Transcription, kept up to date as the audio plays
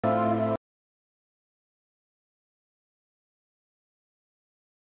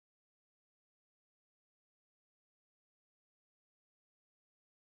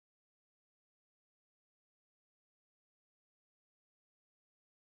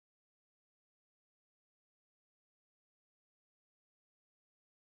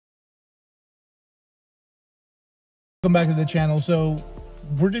Welcome back to the channel. So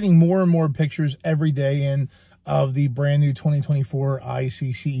we're getting more and more pictures every day in of the brand new 2024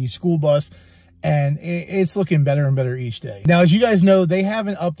 ICCE school bus, and it's looking better and better each day. Now, as you guys know, they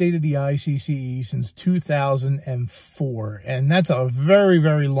haven't updated the ICCE since 2004, and that's a very,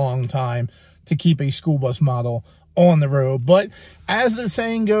 very long time to keep a school bus model on the road. But as the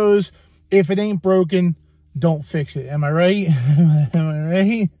saying goes, if it ain't broken, don't fix it. Am I right? Am I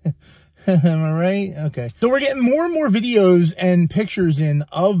right? Am I right? Okay. So we're getting more and more videos and pictures in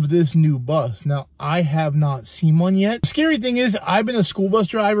of this new bus. Now, I have not seen one yet. The scary thing is I've been a school bus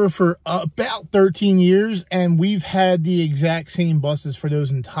driver for about 13 years, and we've had the exact same buses for those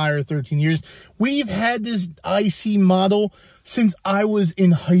entire 13 years. We've had this IC model since I was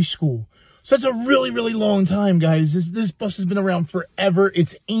in high school. So that's a really, really long time, guys. This bus has been around forever.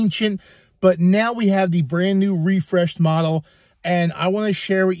 It's ancient, but now we have the brand new refreshed model. And I want to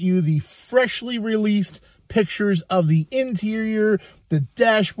share with you the freshly released pictures of the interior, the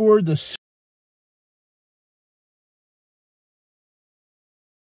dashboard, the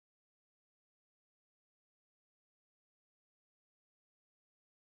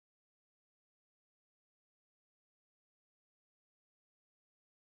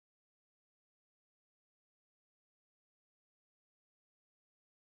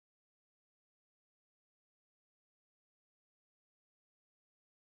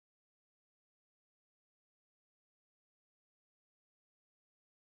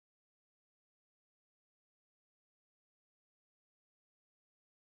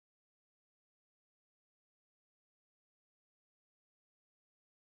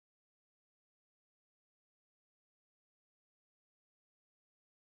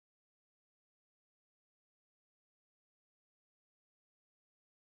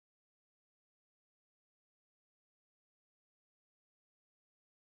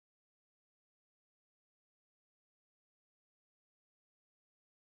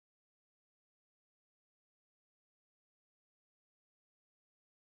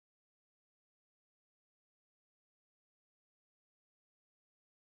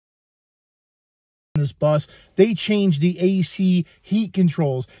this bus. They changed the AC heat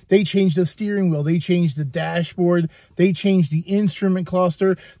controls. They changed the steering wheel. They changed the dashboard. They changed the instrument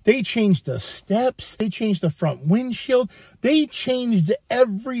cluster. They changed the steps. They changed the front windshield. They changed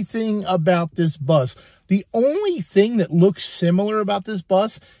everything about this bus. The only thing that looks similar about this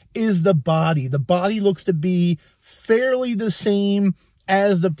bus is the body. The body looks to be fairly the same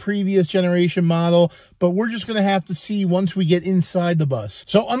as the previous generation model, but we're just going to have to see once we get inside the bus.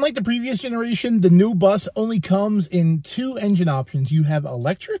 So unlike the previous generation, the new bus only comes in two engine options. You have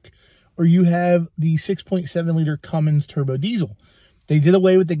electric, or you have the 6.7 liter Cummins turbo diesel. They did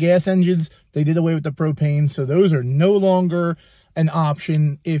away with the gas engines. They did away with the propane. So those are no longer an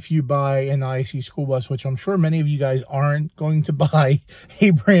option if you buy an IC school bus, which I'm sure many of you guys aren't going to buy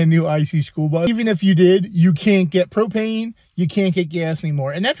a brand new IC school bus. Even if you did, you can't get propane, you can't get gas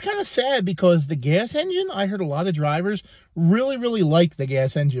anymore. And that's kind of sad, because the gas engine, I heard a lot of drivers really, really like the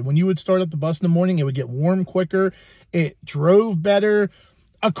gas engine. When you would start up the bus in the morning, it would get warm quicker, it drove better.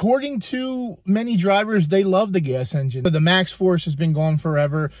 According to many drivers, they love the gas engine. The Max Force has been gone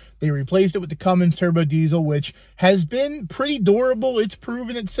forever. They replaced it with the Cummins turbo diesel, which has been pretty durable. It's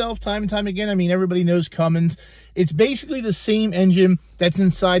proven itself time and time again. I mean, everybody knows Cummins. It's basically the same engine that's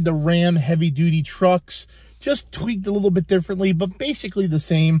inside the Ram heavy-duty trucks, just tweaked a little bit differently, but basically the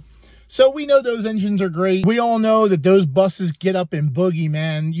same. So we know those engines are great. We all know that those buses get up and boogie,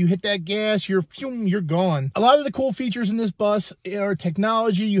 man. You hit that gas, you're gone. A lot of the cool features in this bus are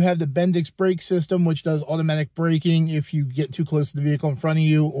technology. You have the Bendix brake system, which does automatic braking if you get too close to the vehicle in front of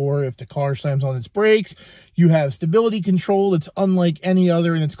you, or if the car slams on its brakes. You have stability control that's unlike any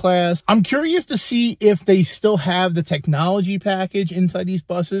other in its class. I'm curious to see if they still have the technology package inside these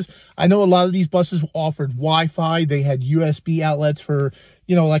buses. I know a lot of these buses offered Wi-Fi. They had USB outlets for,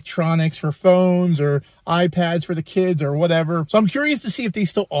 you know, electronics for phones or iPads for the kids or whatever. So I'm curious to see if they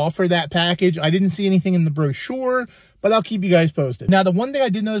still offer that package. I didn't see anything in the brochure, but I'll keep you guys posted. Now, the one thing I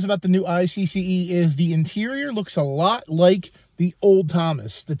did notice about the new ICCE is the interior looks a lot like the old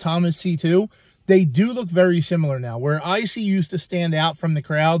Thomas, the Thomas C2. They do look very similar now. Where IC used to stand out from the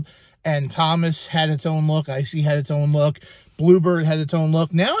crowd and Thomas had its own look, IC had its own look, Bluebird had its own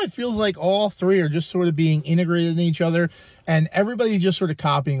look. Now it feels like all three are just sort of being integrated in each other, and everybody's just sort of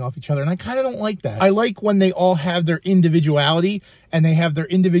copying off each other. And I kind of don't like that. I like when they all have their individuality and they have their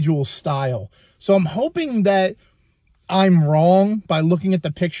individual style. So I'm hoping that I'm wrong by looking at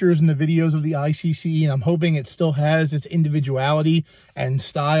the pictures and the videos of the ICCE, and I'm hoping it still has its individuality and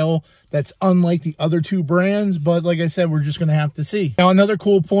style that's unlike the other two brands. But like I said, we're just going to have to see. Now, another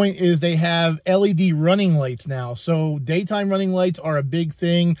cool point is they have LED running lights now. So daytime running lights are a big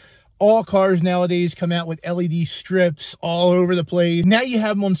thing. All cars nowadays come out with LED strips all over the place. Now you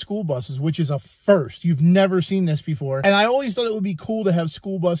have them on school buses, which is a first. You've never seen this before. And I always thought it would be cool to have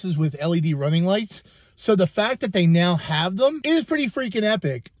school buses with LED running lights. So the fact that they now have them is pretty freaking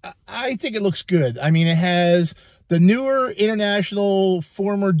epic. I think it looks good. I mean, it has the newer International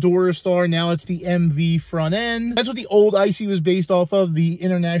former Durastar. Now it's the MV front end. That's what the old IC was based off of, the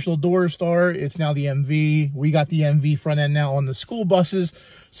International Durastar. It's now the MV. We got the MV front end now on the school buses.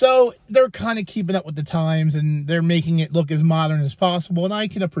 So they're kind of keeping up with the times, and they're making it look as modern as possible, and I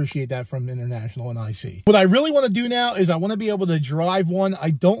can appreciate that from International and IC. What I really want to do now is I want to be able to drive one.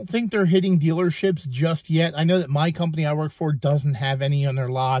 I don't think they're hitting dealerships just yet. I know that my company I work for doesn't have any on their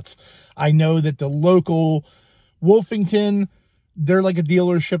lots. I know that the local Wolfington, they're like a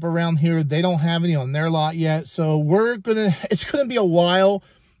dealership around here. They don't have any on their lot yet, so it's gonna be a while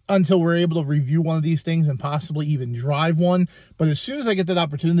until we're able to review one of these things and possibly even drive one. But as soon as I get that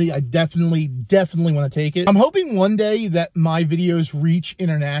opportunity, I definitely want to take it. I'm hoping one day that my videos reach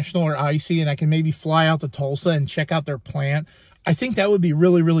International or IC and I can maybe fly out to Tulsa and check out their plant. I think that would be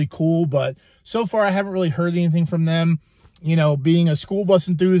really, really cool. But so far, I haven't really heard anything from them. You know, being a school bus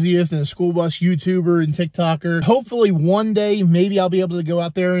enthusiast and a school bus YouTuber and TikToker, hopefully one day, maybe I'll be able to go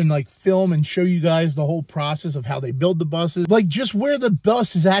out there and like film and show you guys the whole process of how they build the buses, like just where the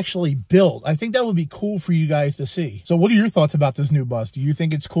bus is actually built. I think that would be cool for you guys to see. So what are your thoughts about this new bus? Do you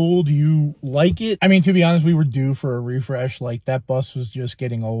think it's cool? Do you like it? I mean, to be honest, we were due for a refresh. Like that bus was just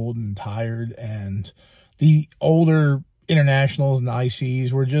getting old and tired, and the older Internationals and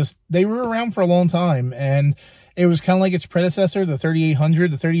ICs were they were around for a long time, and it was kind of like its predecessor, the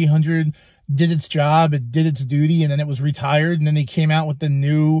 3800. The 3800 did its job, it did its duty, and then it was retired, and then they came out with the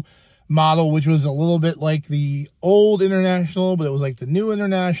new model, which was a little bit like the old International, but it was like the new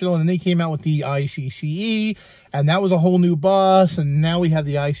International, and then they came out with the ICCE, and that was a whole new bus, and now we have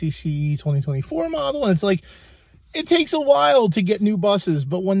the ICCE 2024 model, and it's like, it takes a while to get new buses,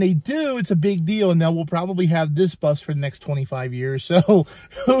 but when they do, it's a big deal. And now we'll probably have this bus for the next 25 years. So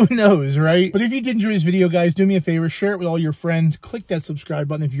who knows, right? But if you did enjoy this video, guys, do me a favor, share it with all your friends. Click that subscribe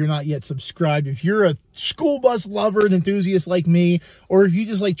button if you're not yet subscribed. If you're a school bus lover and enthusiast like me, or if you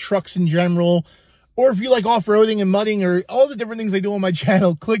just like trucks in general, or if you like off-roading and mudding, or all the different things I do on my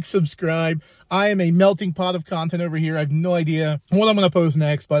channel, click subscribe. I am a melting pot of content over here. I have no idea what I'm going to post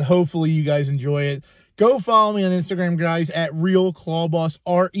next, but hopefully you guys enjoy it. Go follow me on Instagram, guys, at Real ClawBoss,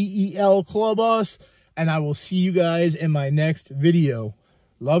 R-E-E-L ClawBoss, and I will see you guys in my next video.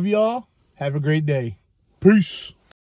 Love y'all. Have a great day. Peace.